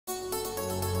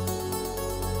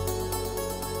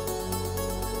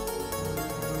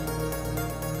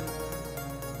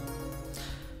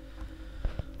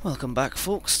Welcome back,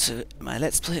 folks, to my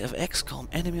Let's Play of Xcom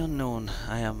Enemy Unknown.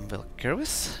 I am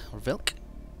Vilkerwith, or Vilk,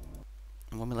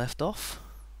 and when we left off,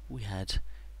 we had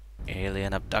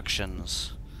alien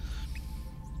abductions.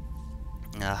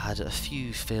 I had a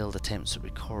few failed attempts at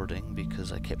recording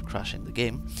because I kept crashing the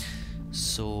game,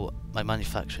 so my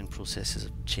manufacturing processes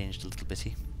have changed a little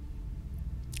bitty.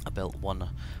 I built one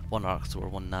arc thrower,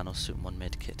 one nanosuit, and one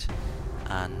medkit,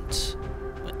 and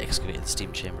excavated the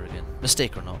steam chamber again.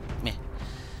 Mistake or not, meh.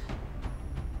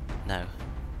 Now,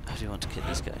 how do you want to kit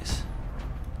these guys?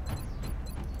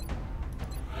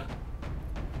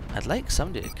 I'd like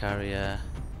somebody to carry a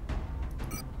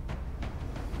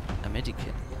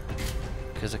medikit,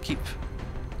 because I keep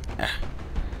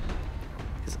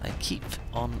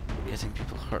on getting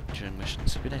people hurt during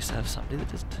missions. It'd be nice to have somebody that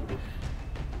doesn't,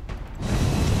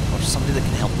 or somebody that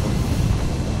can help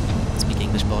them. Speak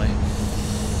English, boy.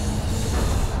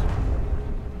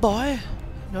 Boy,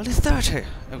 nearly 30.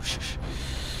 Oh shush.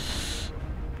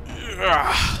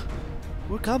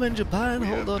 We're coming, Japan.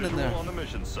 Hold on in there. On the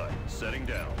mission site, setting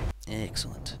down.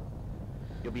 Excellent.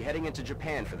 You'll be heading into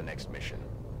Japan for the next mission.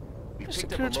 We've Just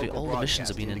picked up occurred to a me local all the missions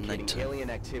have broadcast been in indicating nighttime. alien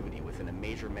activity within a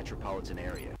major metropolitan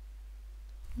area.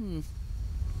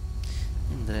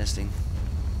 Interesting.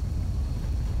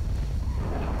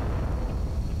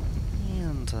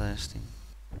 Interesting.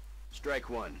 Strike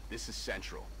one. This is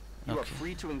Central. You are Okay.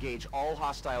 free to engage all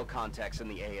hostile contacts in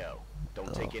the AO.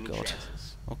 Don't take any God.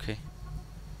 chances. Okay.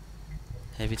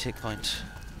 Heavy take point.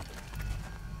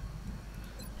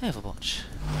 Overwatch.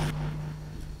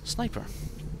 Sniper.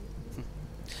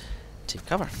 Take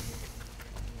cover.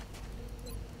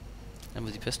 And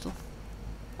with the pistol.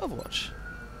 Overwatch.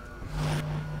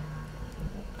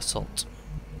 Assault.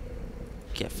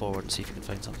 Get forward and see if you can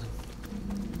find something.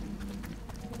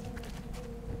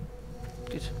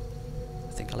 Good.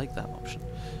 I think I like that option.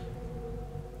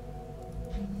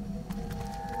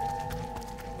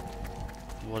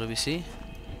 What do we see?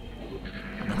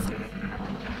 Nothing.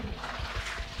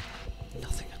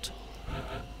 Nothing at all.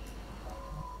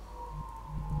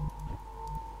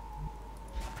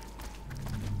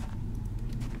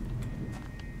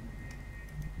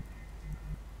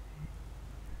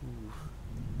 Ooh.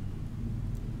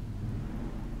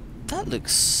 That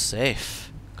looks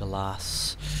safe.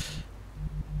 Glass.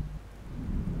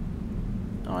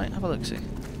 Alright, have a look-see.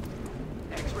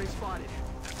 X-ray spotted.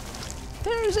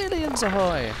 There's aliens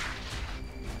ahoy!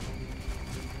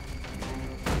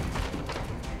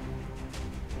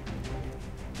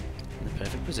 In the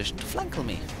perfect position to flankle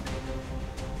me.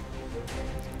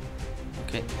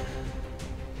 Okay.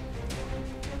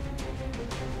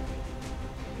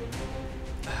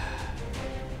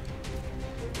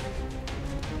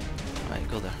 Right,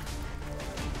 go there.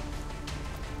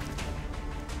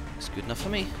 It's good enough for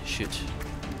me. Shoot.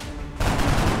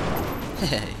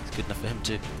 It's good enough for him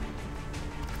too.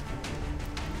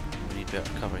 We need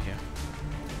better cover here.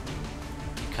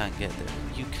 You can't get there.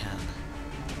 You can.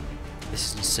 This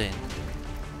is insane.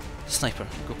 Sniper,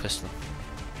 go pistol.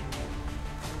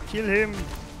 Kill him!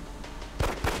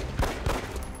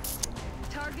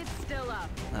 Target's still up.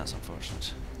 That's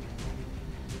unfortunate.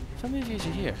 If I move you to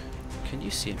here, can you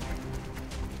see him?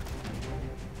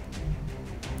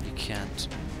 You can't.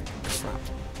 Crap.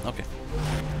 Okay.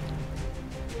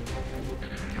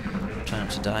 Try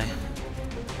not to die.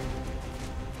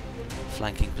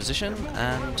 Flanking position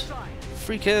and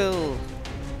free kill.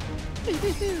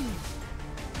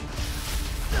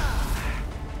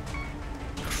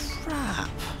 Crap.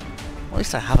 Well, at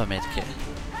least I have a medkit.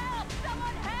 Help!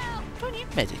 Someone help! Don't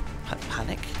need medic.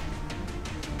 Panic.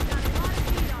 Got a lot of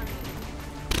heat on me.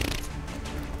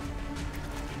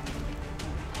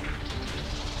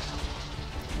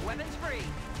 Weapons free.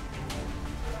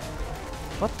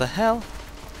 What the hell?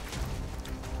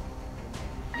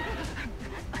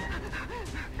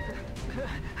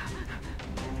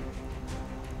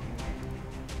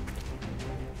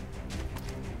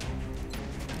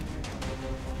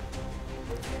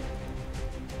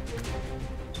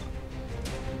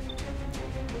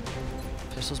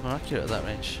 Pistol's more accurate at that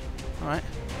range. Alright.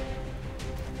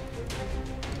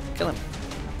 Kill him.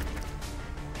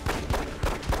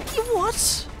 You what?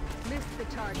 Missed the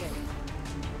target.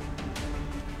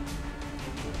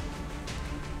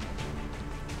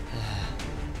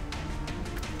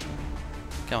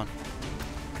 Come on.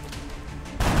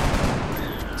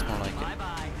 It's more like it.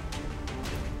 Bye-bye.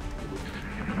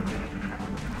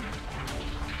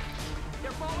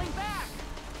 They're falling back.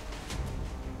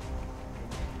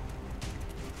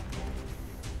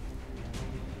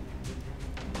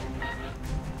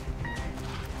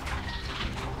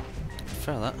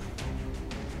 Fair that.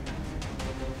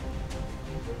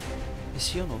 Is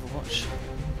he on Overwatch?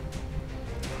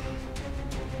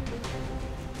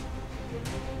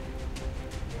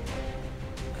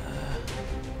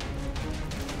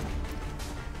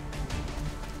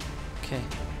 Okay.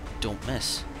 Don't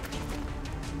miss.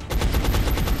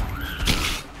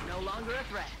 No longer a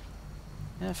threat.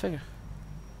 Yeah, I figure.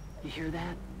 You hear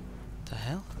that? The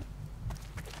hell?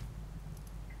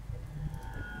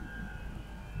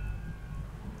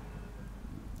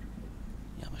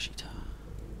 Yamashita.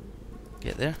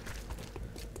 Get there.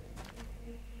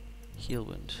 Heal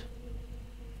wound.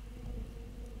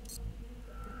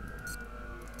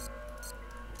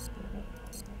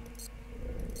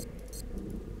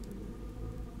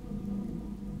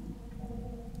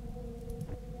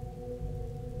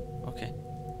 Okay.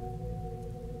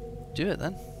 Do it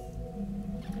then.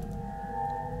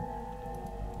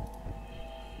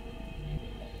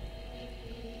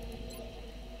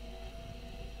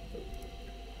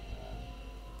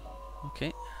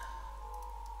 Okay.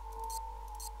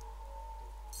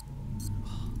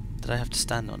 Did I have to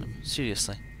stand on him?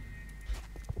 Seriously?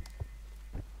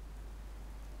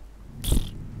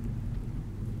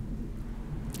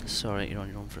 Sorry, you're on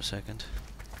your own for a second.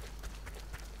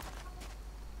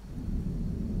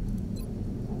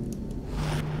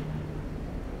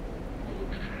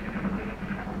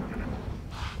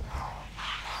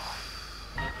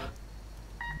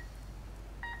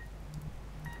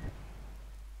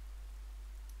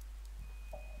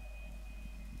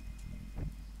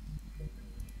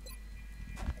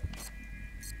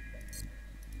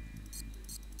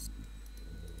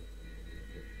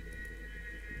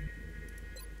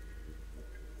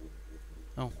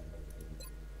 Oh.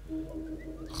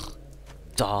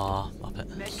 Duh, Muppet.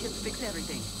 Medkits fix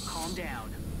everything. Calm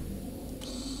down.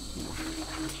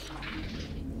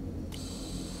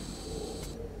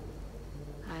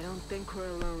 I don't think we're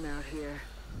alone out here.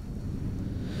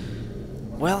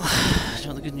 Well, do you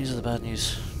want the good news or the bad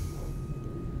news?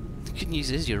 The good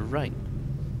news is you're right.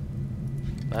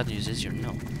 Bad news is you're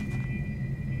not.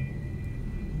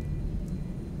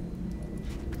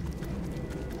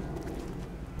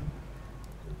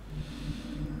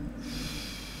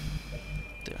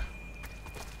 There.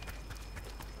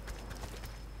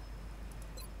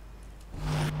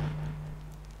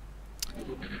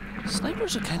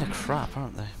 Snipers are kind of crap,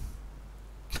 aren't they?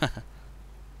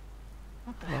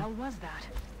 What the hell was that?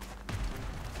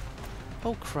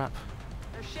 Oh crap.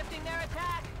 They're shifting their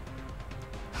attack.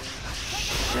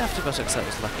 Antibiotics, that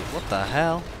was lucky. What the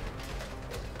hell?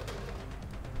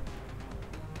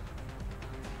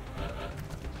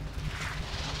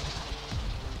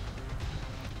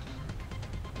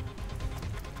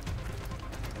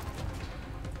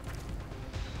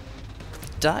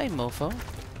 Die, mofo.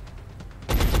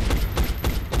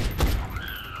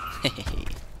 Hehehe.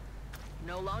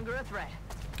 No longer a threat.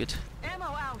 Good. Ammo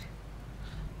out.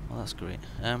 Well, that's great.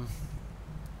 There.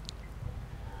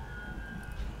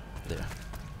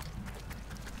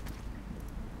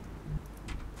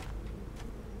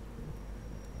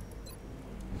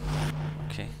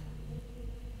 Okay.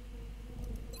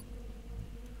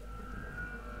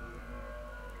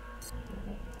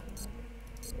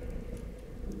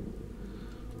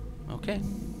 Okay.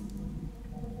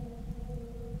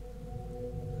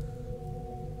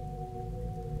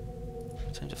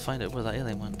 Time to find out where that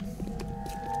alien went.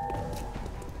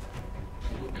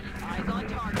 Eyes on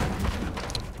target.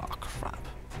 Oh crap.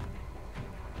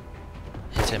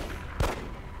 Hit him.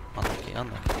 Unlucky,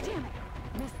 unlucky. Damn it!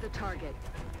 Missed the target.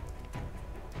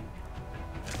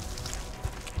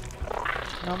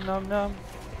 Nom nom nom.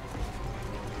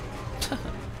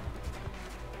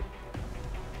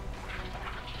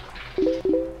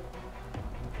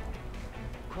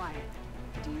 Quiet.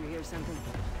 Do you hear something?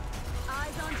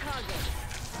 Eyes on target.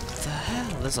 What the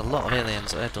hell? There's a lot of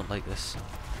aliens. I don't like this.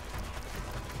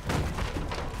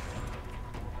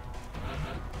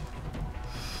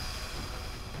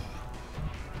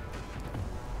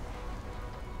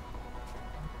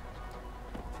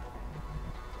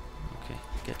 Okay,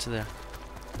 get to there.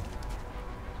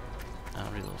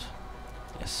 And reload.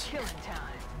 Yes. Killing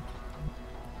time.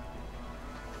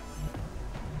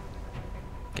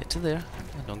 Get to there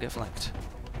and don't get flanked.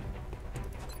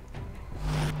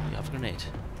 You have a grenade.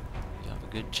 You have a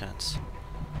good chance.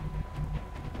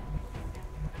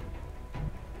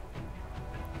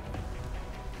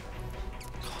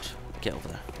 God, get over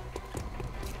there.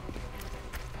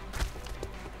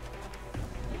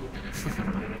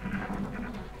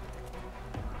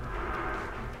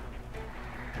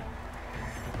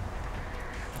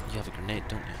 You have a grenade,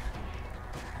 don't you?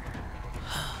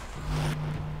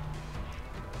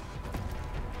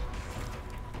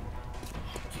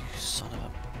 You son of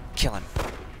a... Kill him.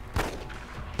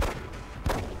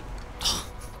 Oh,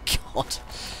 God.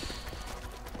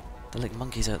 They're like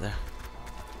monkeys out there.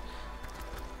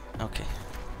 Okay.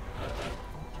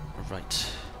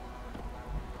 Right.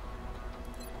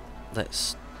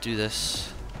 let's do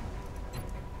this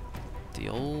the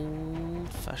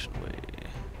old-fashioned way.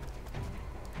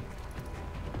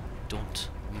 Don't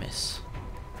miss.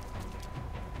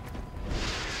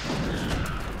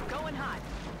 Going hot.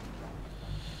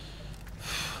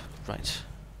 Right.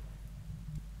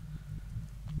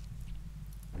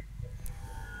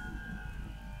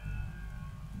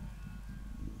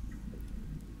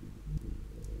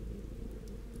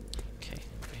 Okay,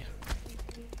 over here.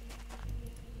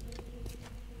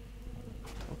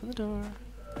 Open the door.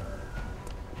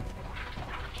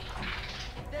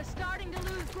 They're starting to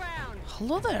lose ground.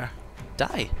 Hello there.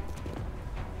 Die.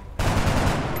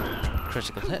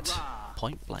 Critical hit.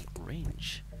 Point blank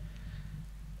range.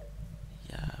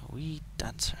 Yeah, wee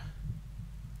dancer.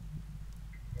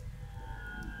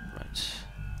 Right.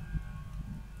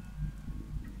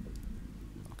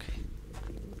 Okay.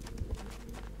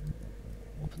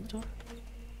 Open the door.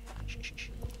 Shh, shh, shh.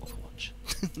 Overwatch.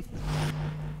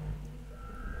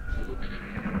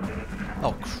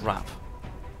 Oh crap.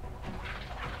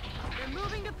 They're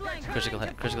moving to flank. Critical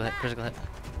hit, critical hit, critical hit.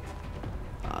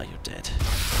 Ah, you're dead.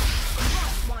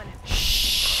 Lost one.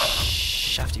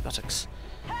 Shafty buttocks.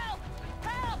 Help!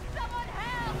 Help! Someone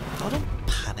help! Oh, don't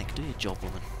panic, do your job,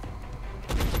 woman.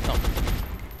 Oh.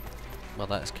 Well,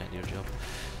 that is kind of your job.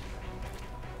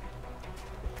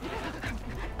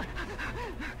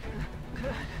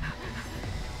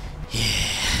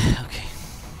 Yeah, okay.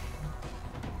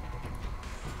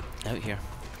 Out here.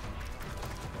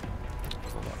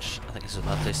 Overwatch. I think this is a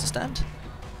bad place to stand.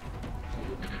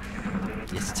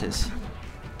 Yes, it is.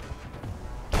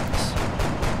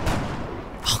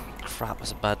 Oh, crap,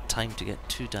 it's a bad time to get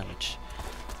 2 damage.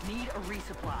 Need a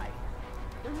resupply.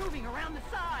 They're moving around the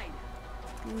side.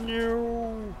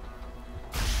 No!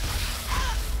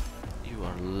 You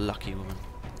are lucky, woman.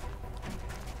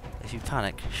 If you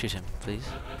panic, shoot him, please.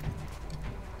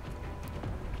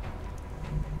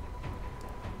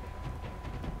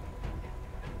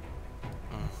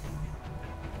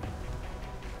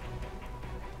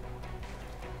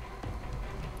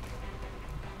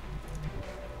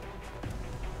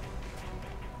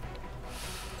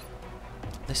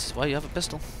 This is why you have a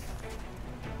pistol.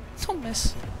 Don't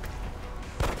miss.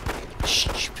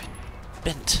 Stupid.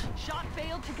 Bent. Shot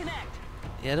failed to connect.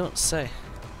 Yeah, don't say.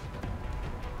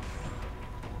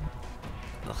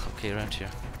 Ugh, okay, around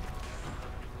here.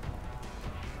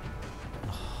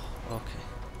 Oh, okay.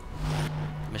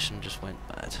 Mission just went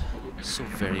bad. So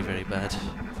very, very bad.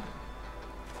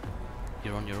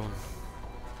 You're on your own.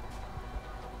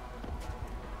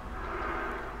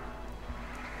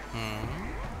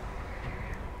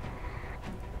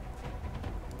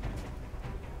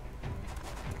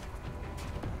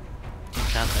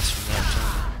 Can't miss from there, I'm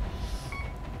telling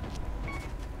you.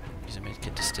 Use a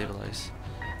medkit to stabilize.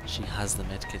 She has the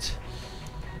medkit.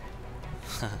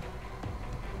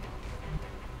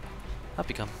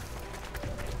 Happy come.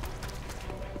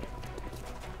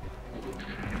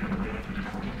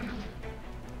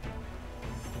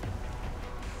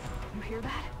 You hear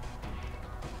that?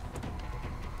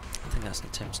 I think that's an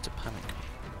attempt to panic me.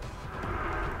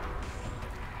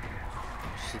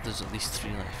 So there's at least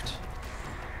 3 left.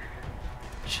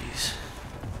 Jeez.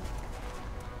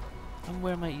 And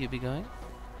where might you be going?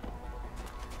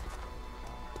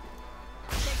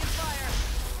 Taking fire.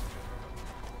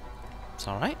 It's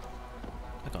alright.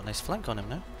 I got a nice flank on him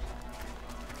now.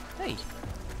 Hey!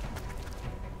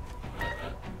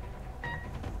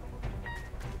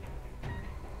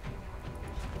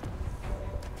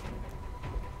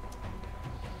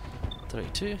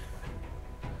 $32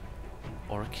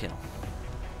 or a kill.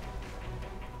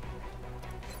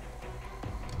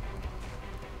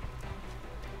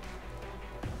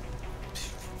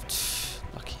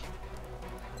 Lucky.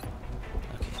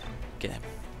 Okay, get him.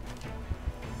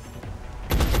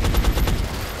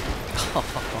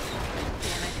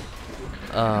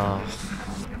 Oh,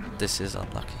 this is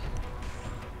unlucky.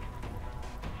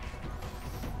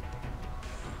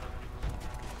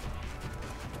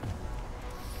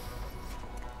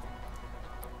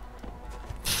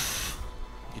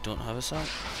 You don't have a sound?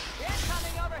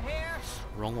 Incoming over here.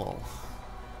 Wrong wall.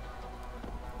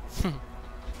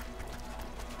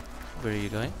 Where are you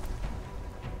going?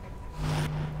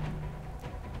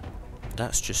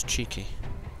 That's just cheeky.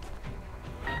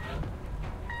 Who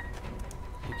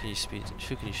can you speed?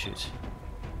 Who can you shoot?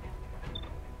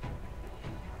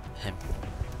 Him.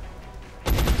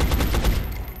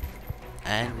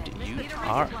 And you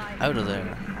are out of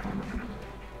there.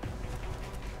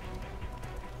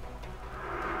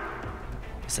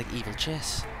 It's like evil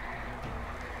chess.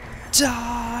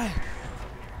 Die!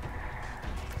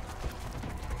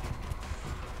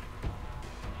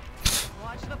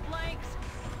 Watch the flank.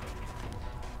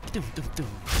 Doom, doom, doom.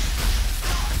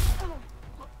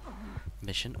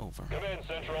 Mission over. Command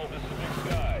Central, this is Big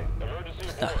Sky. Emergency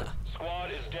report.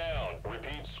 Squad is down.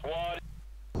 Repeat, squad.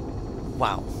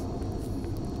 Wow.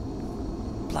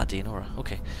 Bloody Nora.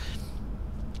 Okay.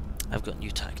 I've got a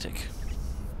new tactic.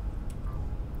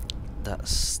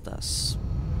 That's...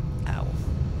 Ow.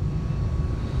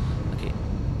 Okay.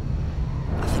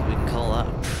 I think we can call that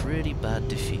a pretty bad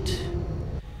defeat.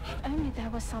 If only there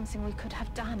was something we could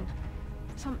have done.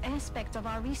 Some aspect of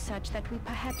our research that we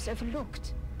perhaps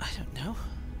overlooked. I don't know.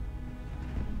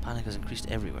 Panic has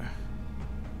increased everywhere.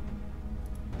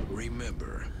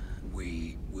 Remember,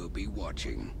 we will be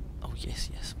watching. Oh yes,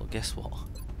 yes. Well, guess what?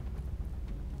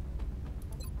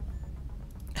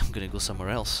 I'm gonna go somewhere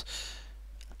else.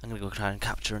 I'm gonna go try and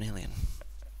capture an alien.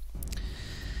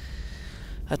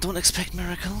 I don't expect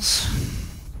miracles,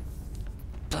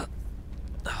 but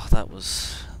oh, that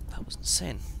was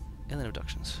insane. Alien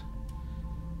abductions.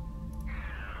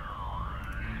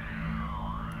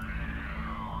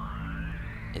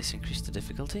 It's increased the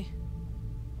difficulty.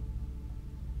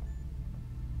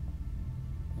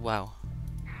 Wow.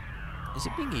 Is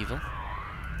it being evil?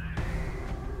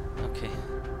 Okay.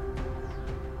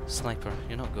 Sniper,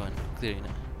 you're not going. Clear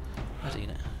unit. Add a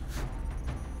unit.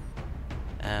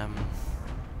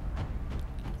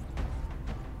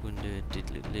 Wounded,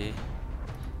 diddly. There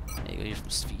you go, you're from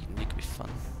Sweden, you could be fun.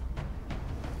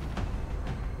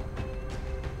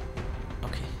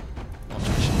 Okay. Launch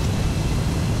mission.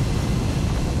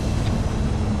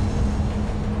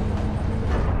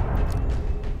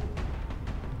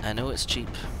 I know it's cheap,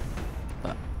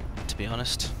 but to be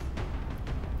honest,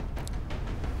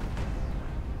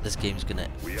 this game's gonna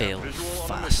fail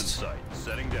fast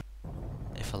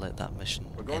if I let that mission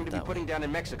We're going end to be that putting way. down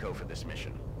in Mexico for this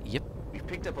mission. Yep. We've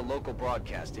picked up a local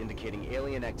broadcast indicating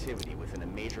alien activity within a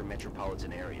major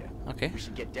metropolitan area. Okay. We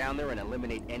should get down there and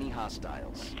eliminate any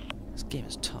hostiles. This game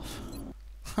is tough.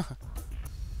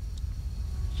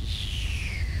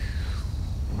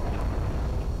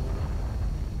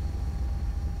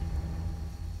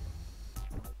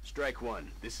 Strike one,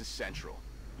 this is Central.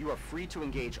 You are free to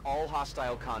engage all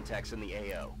hostile contacts in the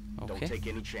AO. Don't Okay. take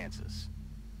any chances.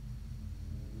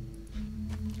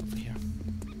 Over here.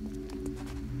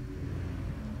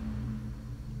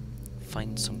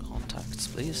 Find some contacts,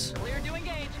 please. Clear to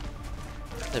engage.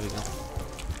 There we go.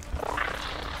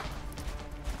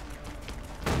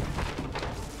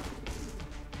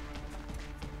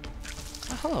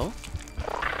 Oh, hello.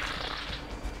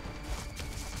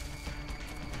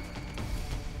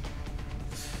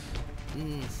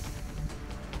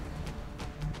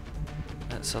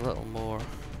 That's a little more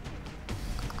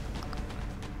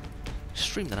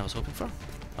extreme than I was hoping for.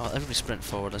 Oh, everybody sprint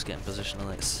forward, let's get in position and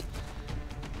let's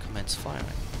commence firing.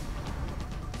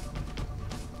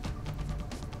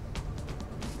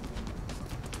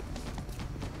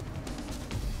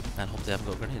 And hope they haven't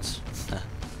got grenades.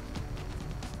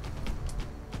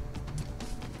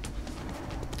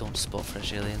 Don't spot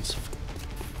fresh aliens.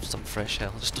 Some fresh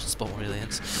hell, just don't spot more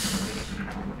aliens.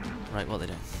 Right, what are they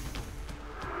doing?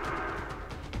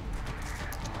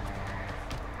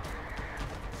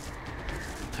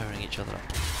 Powering each other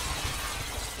up.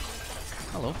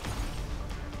 Hello.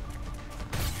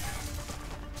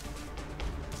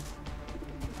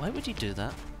 Why would you do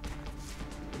that?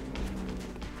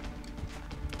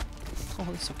 Oh,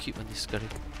 they're so cute when they scurry.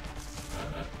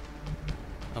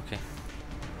 Okay.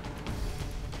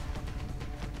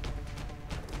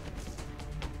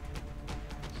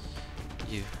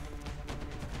 You.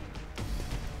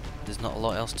 There's not a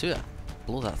lot else to it.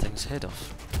 Blow that thing's head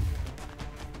off.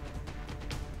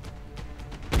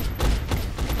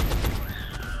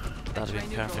 That'd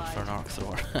be perfect for an arc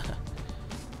thrower.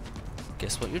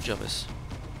 Guess what your job is?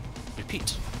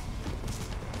 Repeat.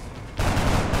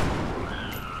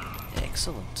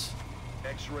 Excellent.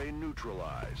 X-ray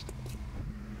neutralized.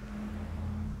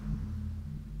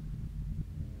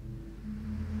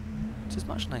 This is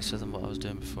much nicer than what I was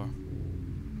doing before.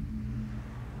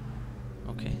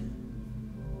 Okay.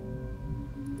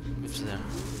 Move to there.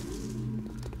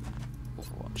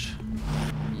 Overwatch.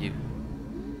 You.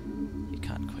 You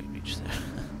can't quite reach there.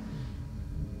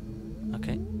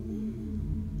 Okay.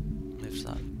 Move to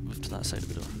that. Move to that side of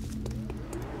the door.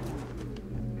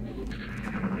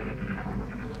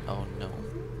 Oh no.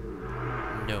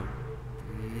 No.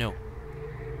 No.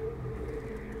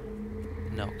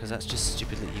 No, because that's just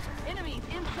stupidly evil. Enemies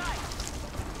inside.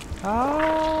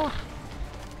 Ah!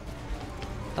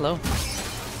 Hello. Oof,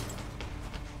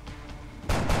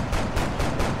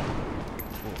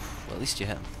 well, at least you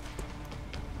hit him.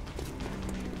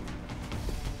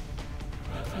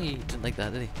 He didn't like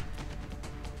that, did he?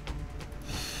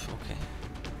 Okay.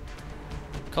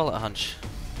 Call it a hunch.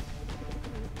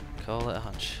 Call it a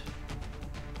hunch.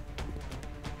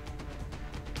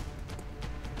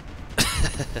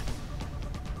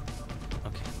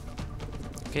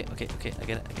 Okay, I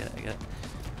get it.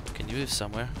 Can you move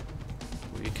somewhere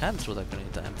where you can throw that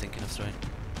grenade that I'm thinking of throwing?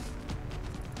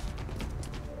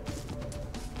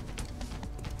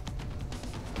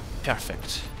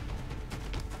 Perfect.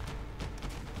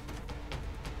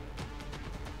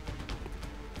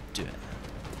 Do it.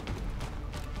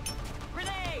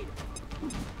 Grenade!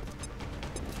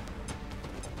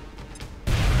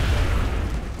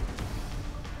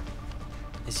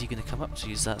 Is he going to come up to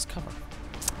use that as cover?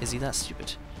 Is he that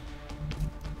stupid?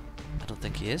 I don't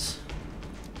think he is.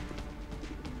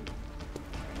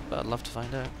 But I'd love to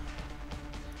find out.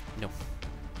 No.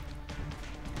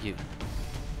 You.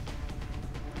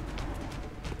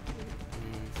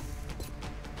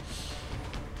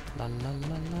 La la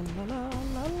la la la la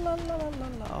la la la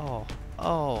la. Oh.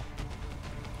 Oh.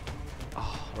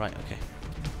 Oh, right, okay.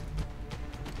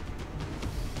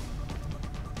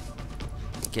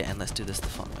 Get in, let's do this the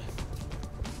fun way.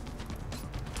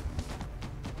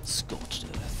 Scorched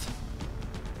earth.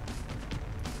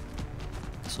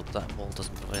 Let's hope that wall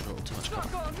doesn't provide a little too much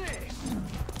cover.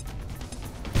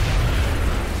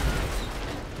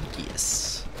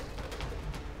 Yes.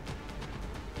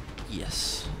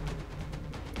 Yes.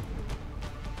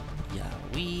 Yeah,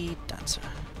 wee dancer.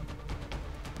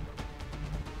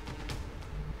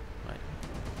 Right.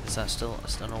 Is that still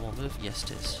a normal move? Yes,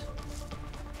 it is.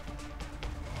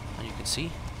 And you can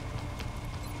see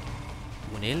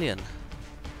an alien.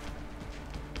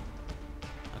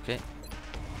 Okay.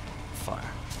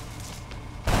 Fire.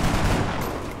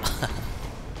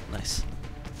 Nice.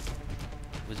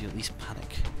 Would you at least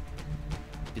panic?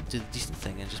 You do the decent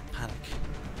thing and just panic.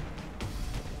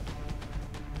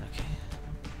 Okay.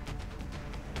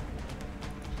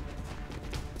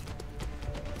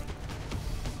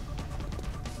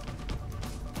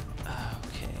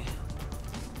 Okay.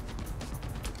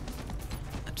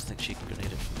 I don't think she can grenade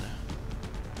it from there.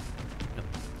 Nope.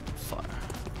 Fire.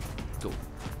 Go.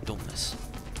 Don't miss.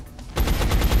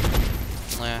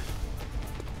 Nah.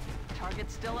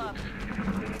 Target's still up.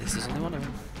 This is only one of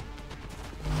them.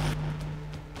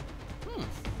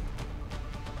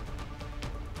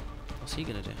 What's he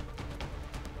gonna do?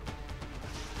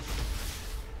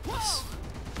 Yes.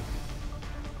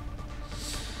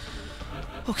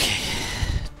 Okay.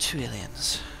 2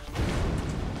 aliens.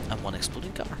 And 1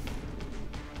 exploding cover.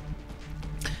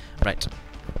 Right.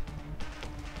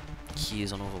 He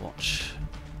is on Overwatch.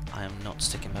 I am not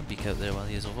sticking my beak out there while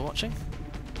he is overwatching.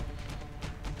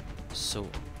 So,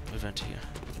 move around to here.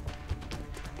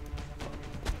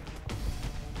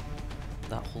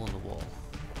 That hole in the wall.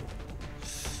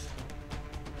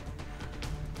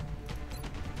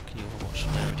 Can you overwatch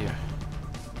from there, dear?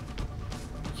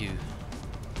 You.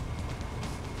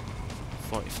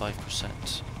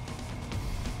 45%.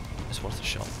 It's worth a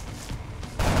shot.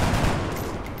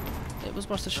 It was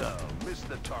worth a shot. Missed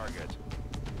the target.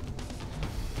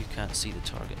 You can't see the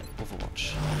target.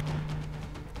 Overwatch.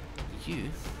 You.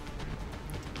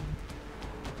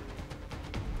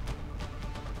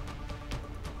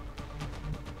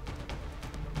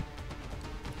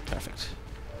 Perfect.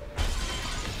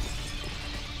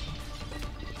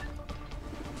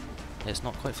 It's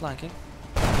not quite flanking.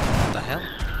 What the hell?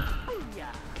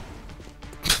 Yeah.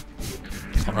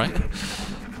 Alright.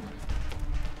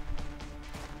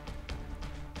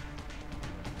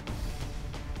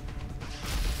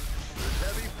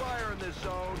 Heavy fire in this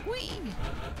zone. Whee!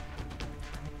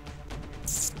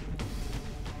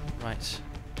 Right.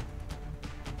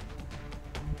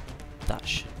 That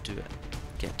should do it.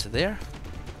 Get to there.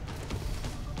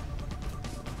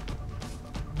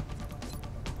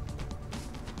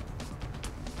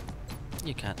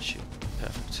 You can't shoot.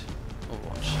 Perfect.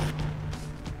 Overwatch.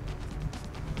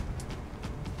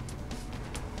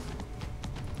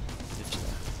 Move to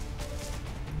there.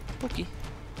 Okay.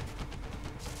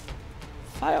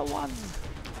 Fire 1!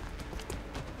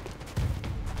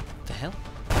 The hell?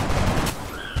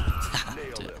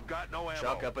 Nailed Do it. it. Got no ammo.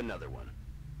 Chalk up another one.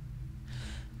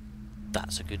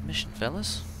 That's a good mission,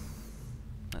 fellas.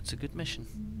 That's a good mission.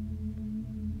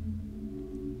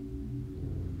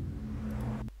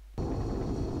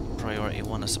 Priority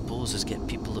 1, I suppose, is get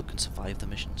people who can survive the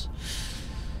missions.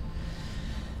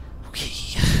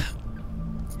 Okay.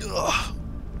 Ugh.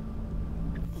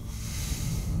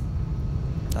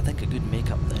 I think a good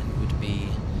makeup then would be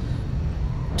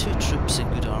 2 troops in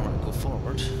good armor go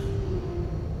forward. Let's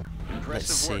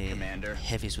Impressive work, say Commander.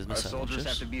 heavies with Our missile soldiers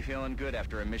launchers. have to be feeling good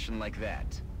after a mission like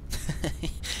that.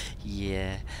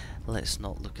 Yeah, let's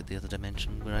not look at the other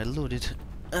dimension where I loaded.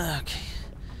 Okay.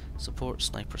 Support,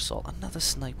 sniper, assault. Another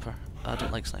sniper. I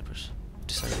don't like snipers.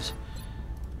 Decided.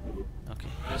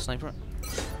 Okay, sniper.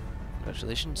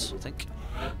 Congratulations, I think.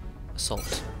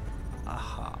 Assault.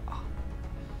 Aha.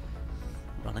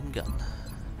 Run and gun.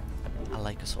 I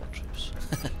like assault troops.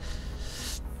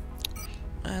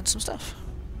 And some stuff.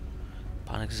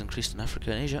 Panic has increased in Africa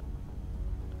and Asia.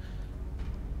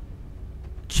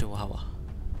 Chihuahua.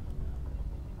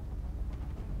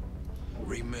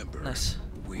 Remember, Nice.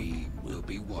 we will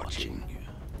be watching. You.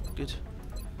 Good.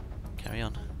 Carry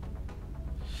on.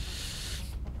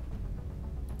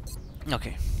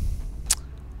 Okay.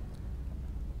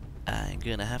 I'm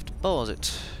gonna have to pause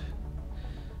it.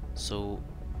 So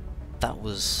that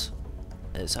was...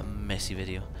 it's a messy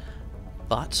video,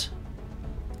 but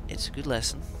it's a good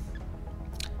lesson.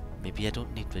 Maybe I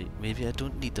don't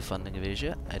need the funding of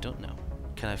Asia. I don't know.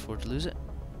 Can I afford to lose it?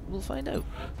 We'll find out.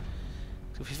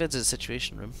 So if we visit the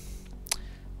Situation Room,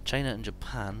 China and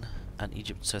Japan and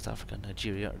Egypt, South Africa and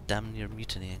Nigeria are damn near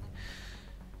mutinying.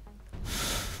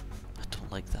 I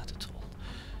don't like that at all.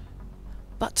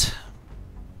 But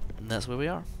that's where we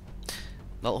are.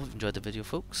 Well, I hope you enjoyed the video,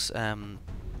 folks.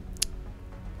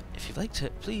 If you've liked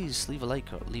it, please leave a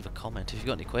like or leave a comment. If you've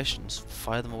got any questions,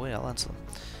 fire them away, I'll answer them.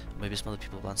 Maybe some other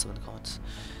people will answer them in the comments.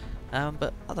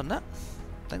 But other than that,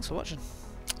 thanks for watching.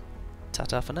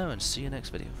 Ta-ta for now and see you next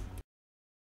video.